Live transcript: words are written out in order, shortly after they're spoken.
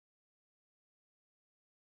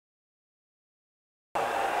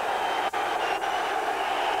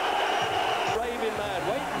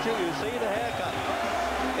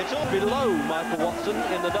It's all below Michael Watson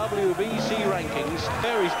in the WBC rankings.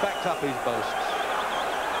 There he's backed up his boasts.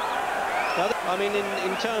 Now, I mean,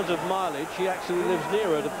 in terms of mileage, he actually lives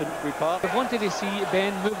nearer to Finsbury Park. I wanted to see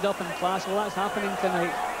Ben moved up in class. Well, that's happening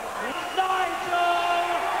tonight. Nigel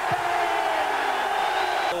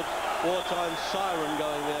Benn! Wartime siren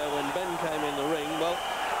going there when Ben came in the ring. Well,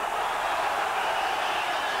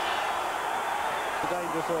 a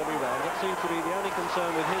dangerous early round. That seems to be the only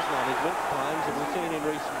concern with his management times, as we've seen in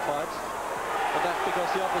recent fights. But that's because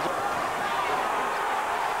the opposite.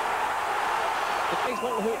 The big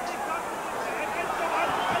little hooks.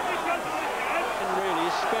 And really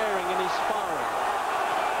is sparing in his sparring.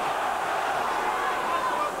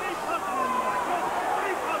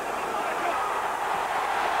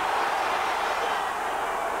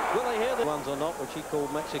 Will they hear the ones or not, which he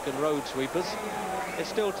called Mexican road sweepers? It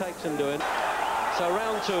still takes him doing. So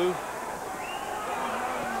round two.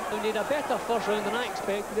 We need a better first round than I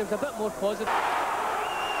expected. It was a bit more positive.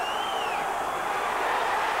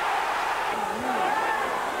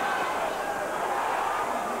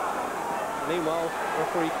 Meanwhile,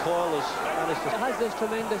 referee Coyle has managed to... It has this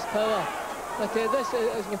tremendous power, but this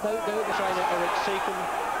is without doubt the trainer Eric Seacombe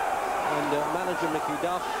and manager Mickey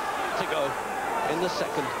Duff to go in the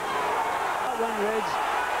second. That one, Reds.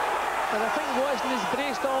 But I think Watson is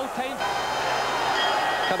braced all time.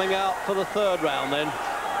 Coming out for the third round then.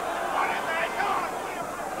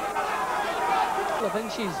 Couple of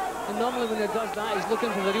inches, and normally when he does that, he's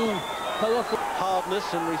looking for the real powerful hardness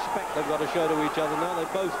and respect they've got to show to each other now. They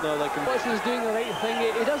both know they can. Watson's doing the right thing.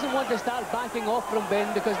 He doesn't want to start backing off from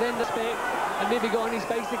Ben, because then the respect and maybe go on his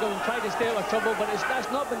bicycle and try to stay out of trouble, but that's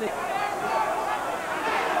not been the...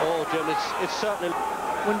 Oh, Jim, it's certainly...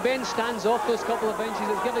 When Ben stands off those couple of inches,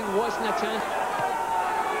 it's giving Watson a chance.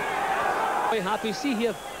 Very happy. See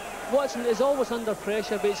here, Watson is always under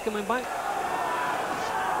pressure, but he's coming back.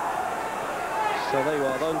 So there you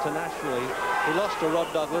are, though internationally, he lost to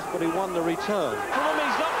Rod Douglas, but he won the return.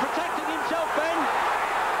 He's not protecting himself, Ben,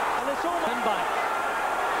 and it's all him back.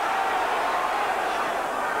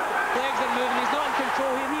 Legs are moving, he's not in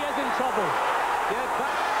control here, he is in trouble. Yeah,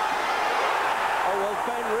 back. Oh, well,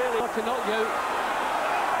 Ben really... Not to knock you out.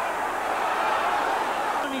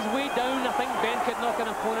 On his way down, I think Ben could knock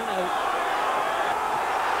an opponent out.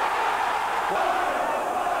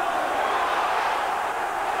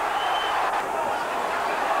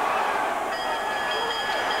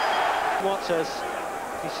 What says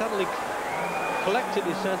he suddenly collected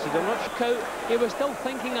his senses. I'm not sure. He was still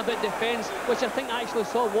thinking about defence, which I think actually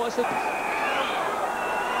saw Watson.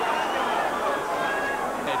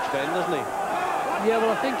 Edge Ben, doesn't he? Yeah,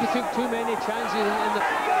 well, I think he took too many chances in the...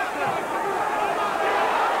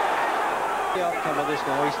 The outcome of this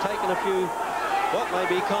now, he's taken a few, well,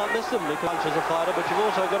 maybe he can't miss them because he's a fighter, but you've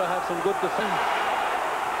also got to have some good defence.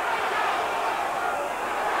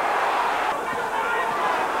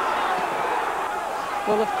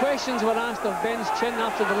 Well, if questions were asked of Ben's chin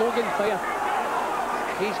after the Logan fight,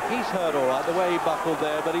 he's hurt all right, the way he buckled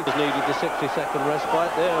there, but he just needed the 60-second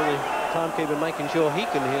respite there, and the timekeeper making sure he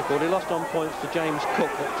can hear. He lost on points to James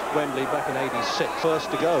Cook at Wembley back in '86.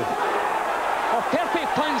 First to go. Oh,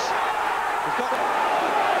 perfect punch. He's got...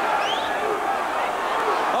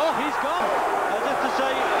 Oh, he's gone. As if to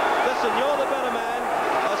say, listen, you're the better man.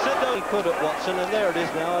 I said no, he could at Watson, and there it is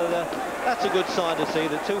now. That's a good sign to see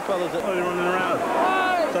that two fellas that... Running around.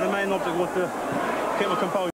 So the main object was to keep my composure.